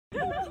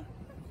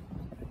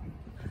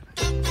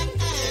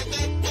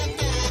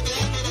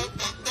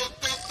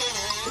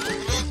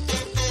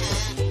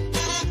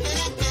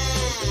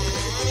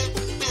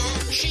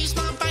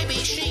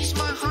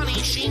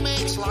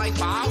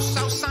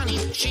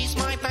She's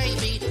my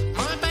baby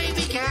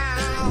girl.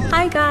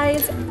 Hi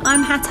guys,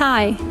 I'm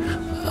Hattie.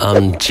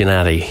 I'm Jin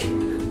and Hattie.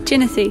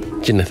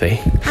 Jinathy.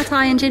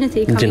 Hattie and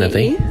Jinathy.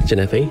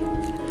 Jinathy.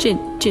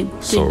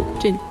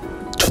 Jin.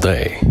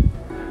 Today,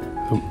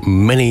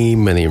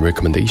 many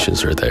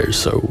recommendations are there,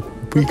 so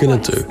we're gonna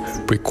do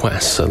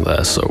requests and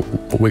that. So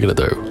we're gonna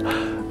do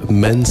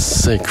men's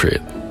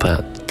secret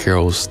that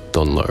girls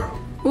don't know.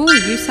 Ooh,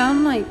 you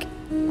sound like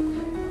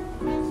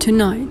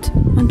tonight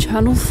on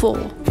Channel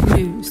 4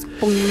 News.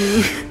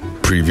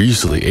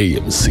 Previously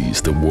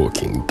AMC's The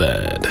Walking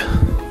Dead.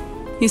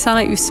 You sound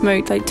like you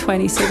smoked like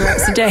 20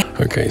 cigarettes a day.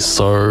 Okay,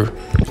 so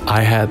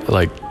I had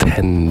like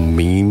 10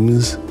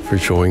 memes for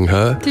showing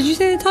her. Did you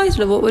say the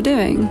title of what we're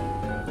doing?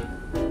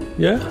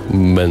 Yeah.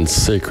 Men's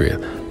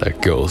secret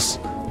that girls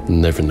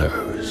never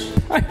knows.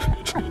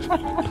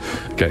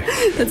 Okay.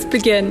 Let's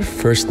begin.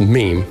 First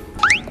meme.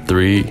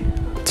 3,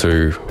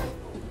 2,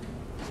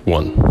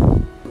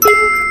 1.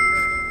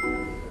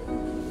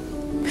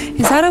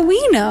 Is that a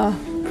wiener?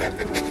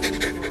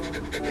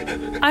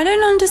 I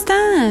don't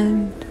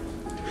understand.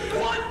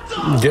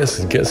 Guess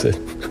it.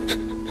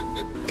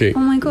 Okay. Oh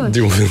my god.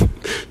 Do you want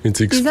me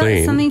to explain?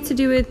 Is that something to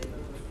do with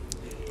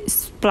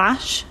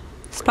splash?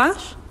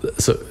 Splash?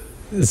 So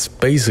it's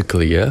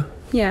basically, yeah.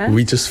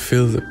 We just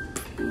feel the.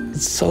 It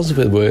sounds a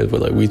bit weird,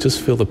 but like we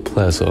just feel the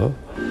pleasure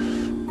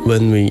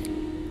when we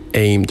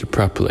aimed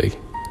properly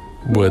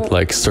with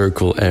like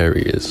circle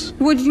areas.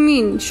 What do you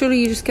mean? Surely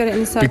you just get it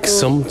in a circle. Because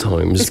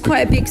sometimes it's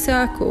quite a big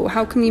circle.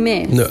 How can you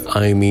miss? No,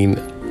 I mean,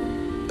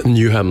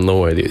 you have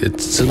no idea.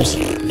 It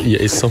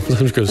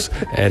sometimes goes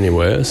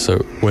anywhere. So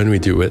when we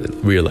do it,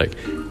 we're like,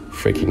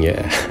 freaking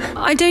yeah.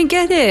 I don't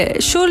get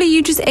it. Surely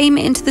you just aim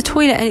it into the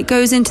toilet and it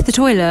goes into the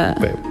toilet.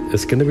 Babe,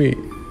 it's gonna be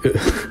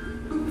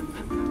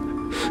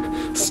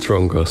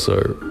stronger.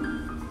 So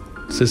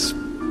just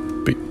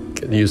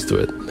get used to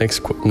it.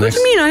 Next. What do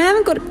you mean? I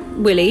haven't got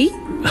Willy.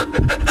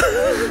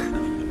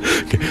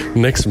 Okay,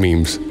 next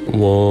memes.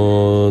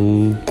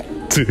 1,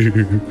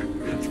 2,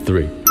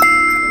 3.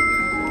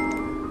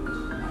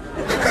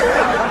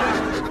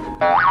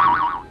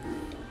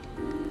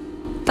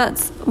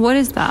 What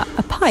is that?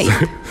 A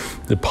pipe?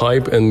 The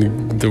pipe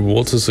and the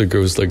water, so it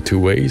goes like 2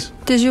 ways.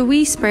 Does your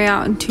wee spray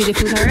out in 2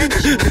 different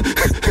directions?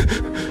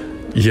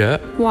 Yeah.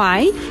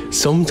 Why?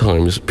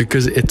 Sometimes,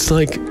 because it's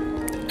like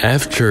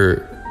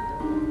after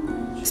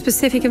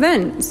specific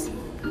events.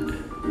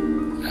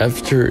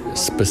 After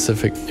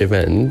specific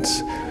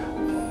events,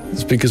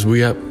 it's because we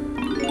have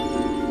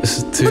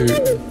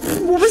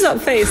What was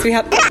that face? We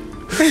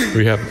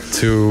have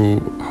 2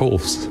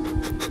 holes.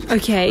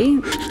 Okay.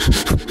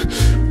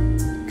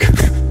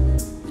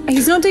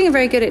 He's not doing a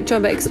very good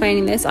job at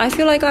explaining this. I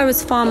feel like I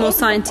was far more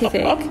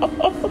scientific.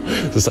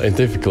 So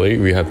scientifically,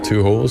 we have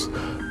 2 holes,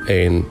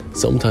 and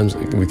sometimes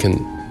we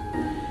can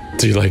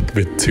do like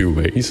with 2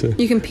 ways.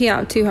 You can pee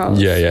out 2 holes?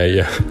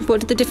 Yeah.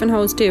 What do the different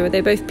holes do? Are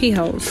they both pee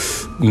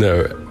holes?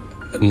 No,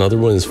 another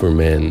one is for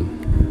men,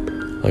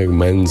 like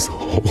men's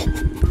hole.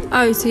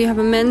 Oh, so you have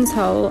a men's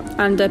hole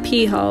and a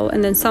pee hole,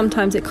 and then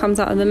sometimes it comes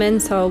out of the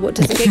men's hole. What,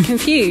 does it get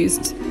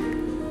confused?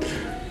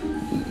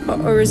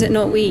 Or is it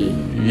not wee?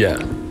 Yeah.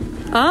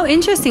 Oh,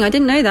 interesting. I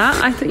didn't know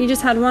that. I thought you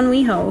just had one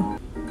wee hole.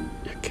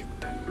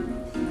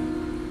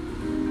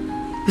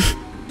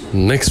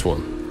 Next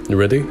one. You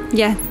ready?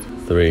 Yeah.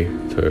 3,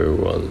 2,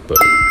 1, boom.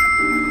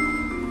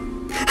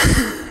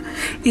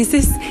 Is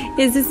this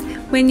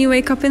when you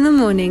wake up in the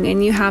morning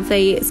and you have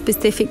a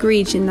specific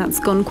region that's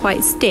gone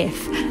quite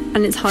stiff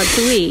and it's hard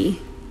to wee?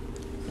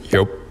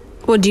 Yep.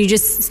 Or do you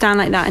just stand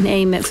like that and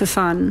aim it for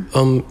fun?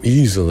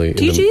 Easily.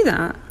 Do you do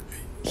that?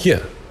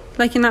 Yeah.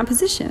 Like in that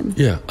position?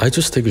 Yeah, I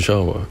just take a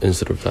shower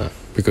instead of that.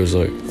 Because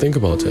like, think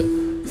about it.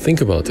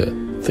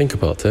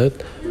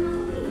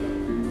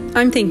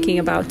 I'm thinking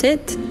about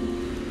it.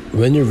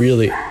 When you're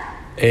really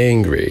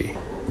angry,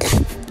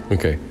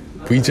 okay,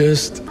 we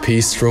just pee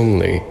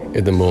strongly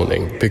in the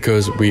morning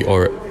because we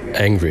are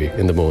angry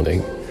in the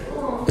morning.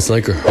 It's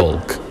like a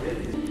Hulk.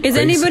 Is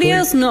anybody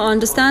else not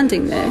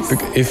understanding this?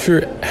 If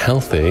you're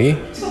healthy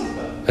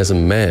as a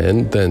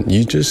man, then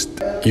you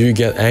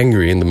get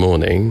angry in the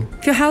morning.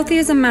 If you're healthy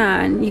as a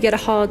man, you get a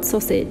hard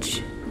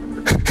sausage.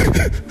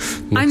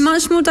 I'm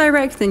much more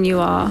direct than you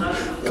are.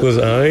 Close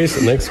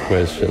eyes. Next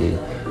question.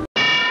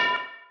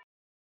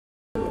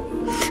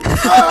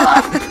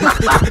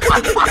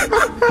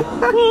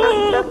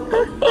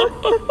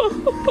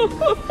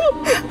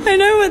 I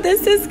know what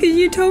this is because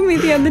you told me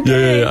the other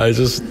day. Yeah, I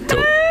just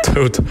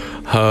told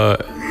her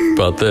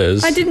about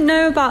this. I didn't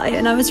know about it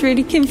and I was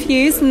really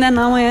confused, and then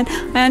now I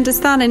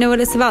understand. I know what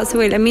it's about. So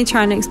wait, let me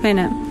try and explain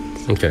it.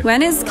 Okay.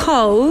 When it's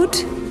cold,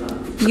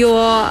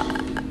 your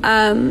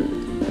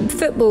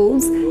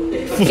footballs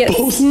get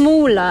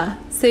smaller,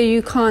 so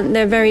you can't.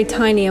 They're very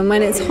tiny, and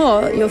when it's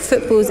hot, your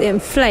footballs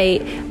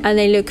inflate and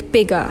they look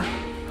bigger.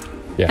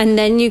 Yeah. And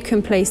then you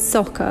can play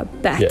soccer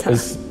better. Yeah,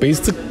 it's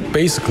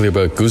basically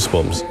about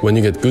goosebumps. When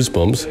you get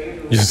goosebumps,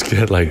 you just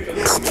get like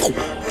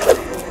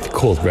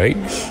cold, right?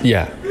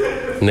 Yeah.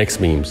 Next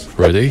memes.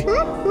 Ready?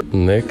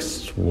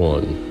 Next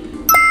one.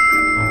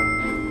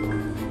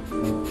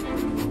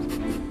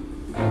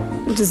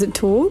 Does it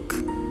talk?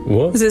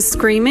 What? Is it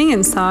screaming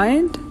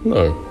inside?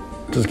 No,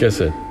 just guess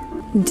it.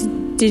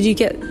 Did you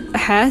get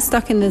hair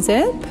stuck in the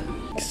zip?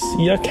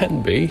 Yeah,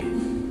 can be.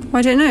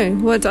 I don't know.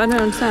 What? I don't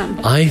understand.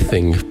 I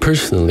think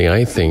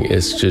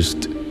it's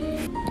just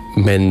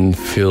men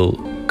feel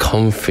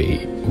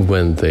comfy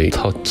when they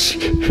touch.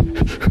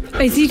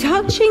 Is he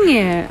touching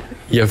it?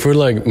 Yeah, for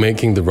like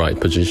making the right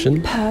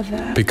position.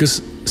 Pervert.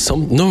 Because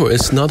no,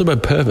 it's not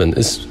about pervert.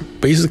 It's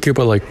basically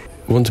about like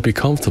want to be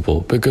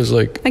comfortable. Because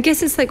like I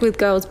guess it's like with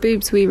girls'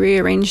 boobs, we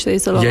rearrange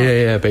those a lot.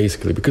 Yeah,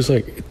 basically. Because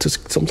like it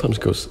just sometimes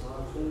goes.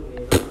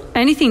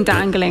 Anything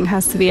dangling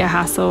has to be a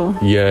hassle.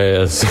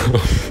 Yeah. So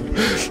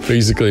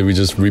basically, we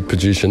just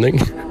repositioning.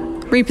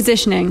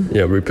 Repositioning.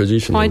 Yeah,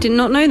 repositioning. Oh, I did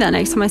not know that.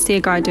 Next time I see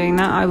a guy doing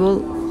that, I will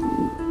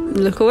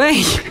look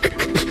away.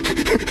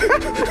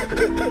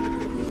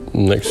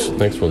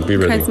 Next one. Be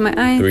ready. Close my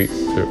eyes. 3, 2,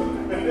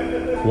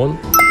 1.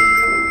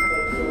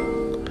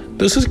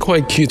 This is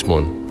quite cute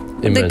one.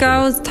 Imagine. The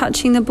girl's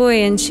touching the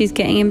boy and she's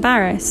getting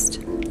embarrassed.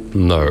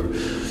 No.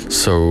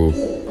 So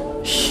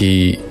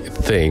he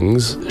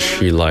thinks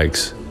she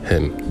likes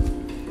him.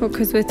 Well,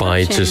 because we're touching.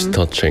 By just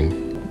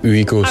touching.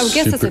 We go I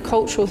guess that's a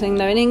cultural thing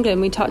though. In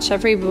England, we touch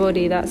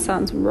everybody. That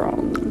sounds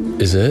wrong.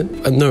 Is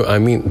it? No, I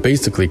mean,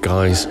 basically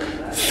guys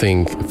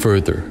think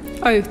further.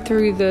 Oh,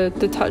 through the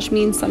touch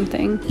means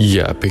something.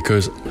 Yeah,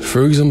 because,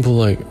 for example,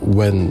 like,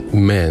 when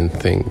men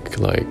think,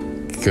 like,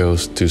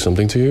 girls do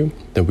something to you,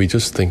 then we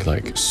just think,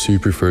 like,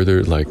 super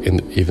further, like,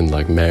 even,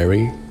 like,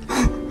 marry.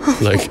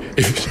 Like,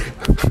 if...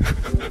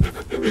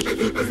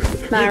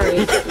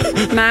 Marry.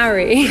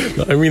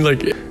 I mean,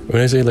 like,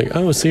 when I say, like,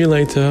 oh, see you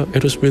later,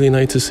 it was really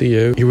nice to see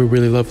you, you were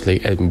really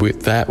lovely, and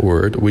with that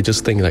word, we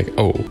just think, like,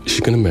 oh, she's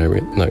gonna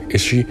marry. Like,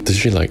 does she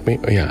like me?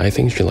 Oh, yeah, I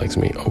think she likes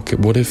me. Okay,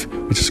 what if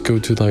we just go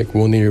to, like,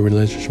 1 year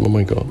relationship? Oh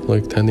my god,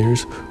 like, 10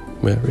 years,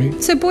 marry?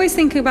 So boys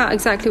think about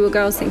exactly what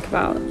girls think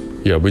about.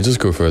 Yeah, we just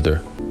go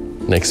further.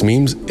 Next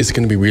memes, it's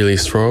gonna be really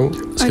strong.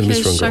 It's gonna be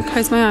stronger. Should I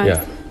close my eyes?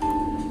 Yeah.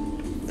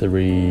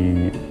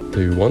 3,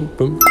 2, 1,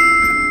 boom.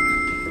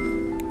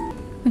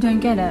 I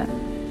don't get it.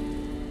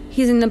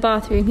 He's in the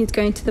bathroom, he's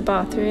going to the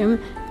bathroom,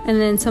 and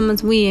then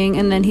someone's weeing,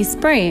 and then he's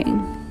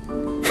spraying.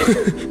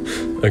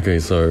 Okay,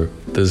 so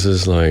this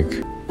is like,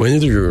 when you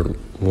do your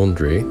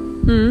laundry,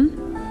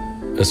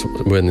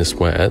 when it's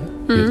wet,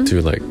 you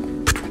do like,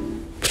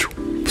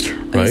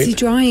 right? Oh, is he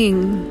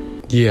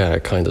drying? Yeah,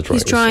 kind of drying.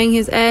 He's drying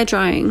his air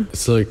drying.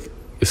 It's like,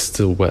 it's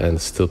still wet and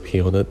still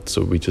pee on it,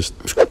 so we just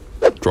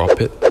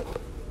drop it.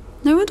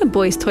 No wonder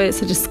boys'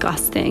 toilets are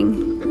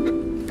disgusting.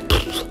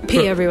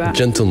 Pee everywhere.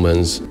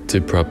 Gentlemen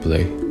do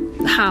properly.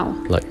 How?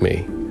 Like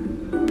me.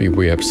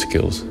 We have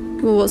skills.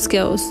 Well, what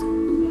skills?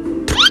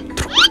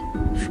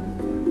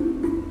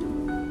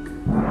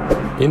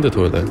 In the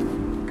toilet.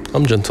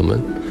 I'm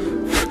gentleman.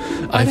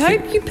 I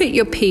hope you put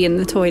your pee in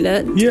the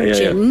toilet. Yeah.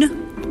 Jin.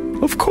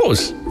 Of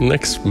course.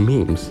 Next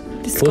memes.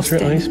 Disgusting. Close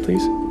your eyes,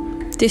 please.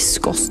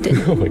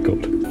 Disgusting. Oh my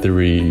god.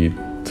 3,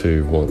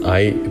 2, 1.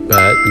 I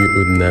bet you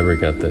would never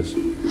get this.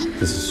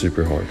 This is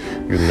super hard.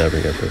 You'd never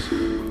get this.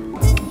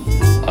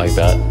 I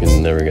bet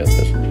you'd never get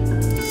this.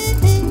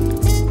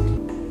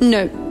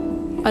 No.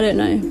 I don't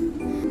know.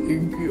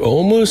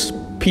 Almost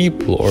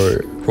people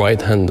are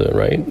right-handed,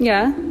 right?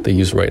 Yeah. They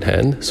use right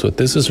hand. So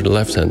this is the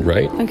left hand,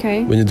 right?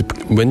 Okay.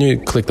 When you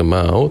click the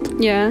mouse,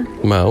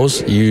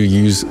 you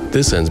use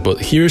this hand,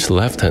 but here's the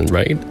left hand,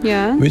 right?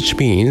 Yeah. Which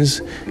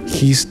means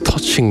he's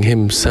touching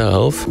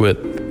himself with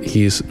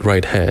his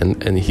right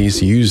hand and he's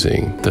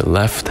using the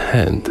left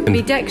hand. And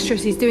be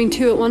dexterous, he's doing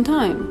 2 at one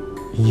time.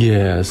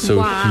 Yeah,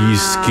 so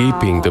he's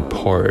skipping the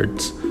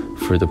parts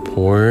for the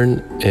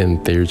porn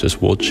and they're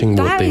just watching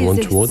what they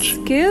want to watch.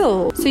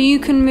 Skill. So you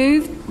can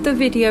move the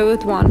video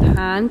with one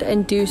hand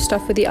and do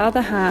stuff with the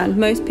other hand.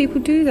 Most people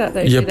do that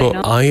though. Yeah,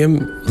 but I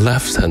am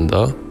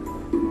left-hander.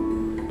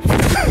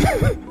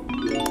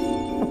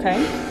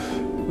 Okay.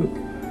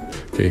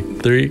 Okay,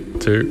 3,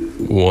 2,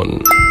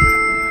 1.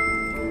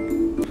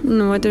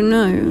 No, I don't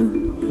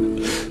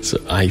know. So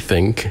I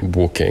think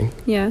walking.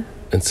 Yeah.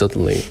 And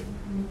suddenly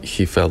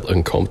he felt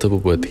uncomfortable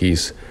with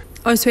his...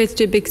 Oh, so he had to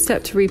do a big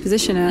step to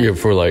reposition it. Yeah,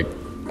 for like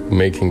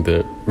making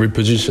the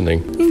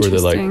repositioning. For the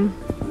like...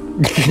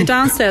 The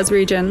downstairs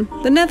region.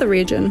 The nether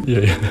region.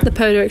 Yeah. The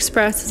Polar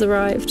Express has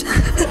arrived.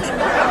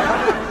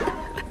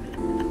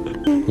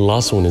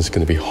 Last one is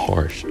going to be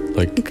harsh.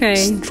 Like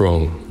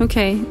strong.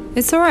 Okay.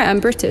 It's alright, I'm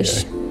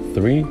British. Yeah.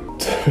 3,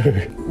 2,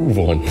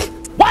 1.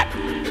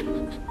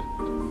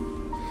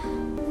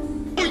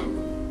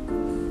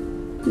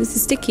 This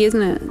is sticky,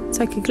 isn't it? It's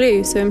like a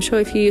glue, so I'm sure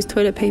if you use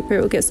toilet paper,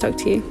 it will get stuck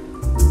to you.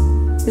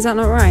 Is that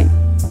not right?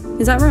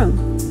 Is that wrong?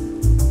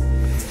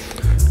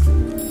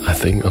 I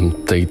think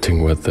I'm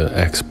dating with the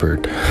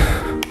expert.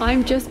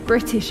 I'm just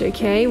British,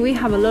 okay? We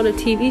have a lot of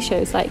TV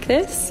shows like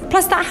this.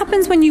 Plus, that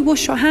happens when you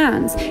wash your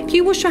hands. If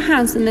you wash your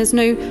hands and there's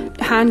no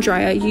hand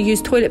dryer, you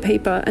use toilet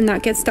paper and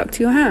that gets stuck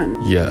to your hand.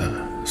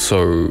 Yeah.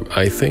 So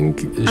I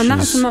think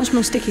that's a much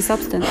more sticky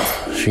substance.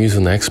 She's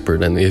an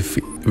expert, and if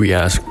we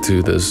ask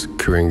to these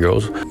Korean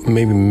girls,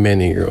 maybe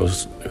many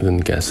girls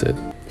wouldn't guess it.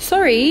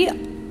 Sorry.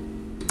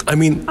 I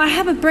mean, I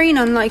have a brain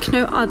unlike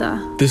no other.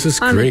 This is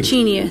I'm great. A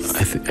genius.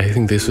 I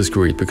think this is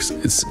great because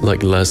it's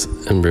like less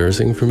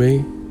embarrassing for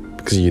me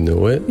because you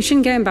know it. You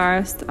shouldn't get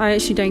embarrassed. I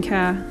actually don't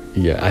care.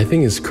 Yeah, I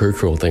think it's a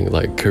cultural thing.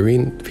 Like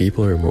Korean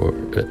people are more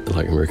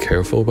more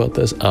careful about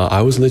this.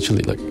 I was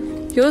literally like,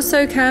 you're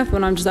so careful,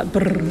 and I'm just like,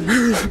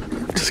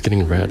 just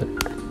getting red.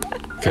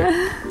 Okay,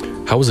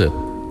 how was it?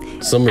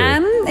 Summary.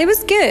 It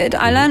was good.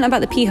 I learned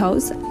about the pee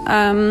holes.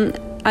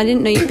 I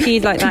didn't know you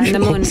peed like that in the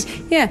morning.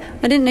 Yeah,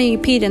 I didn't know you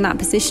peed in that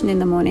position in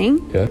the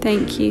morning. Yeah.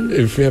 Thank you.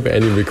 If you have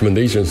any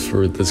recommendations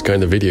for this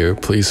kind of video,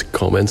 please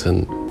comment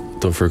and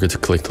don't forget to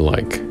click the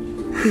like.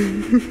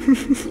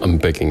 I'm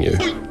begging you.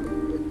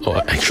 Oh,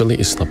 actually,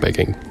 it's not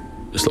begging.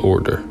 It's the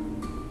order.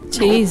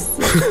 Jeez.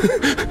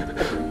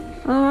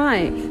 All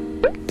right.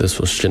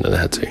 This was Jin and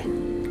Hattie.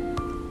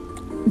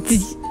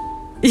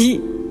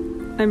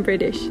 I'm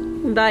British.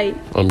 Bye.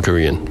 I'm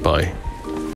Korean. Bye.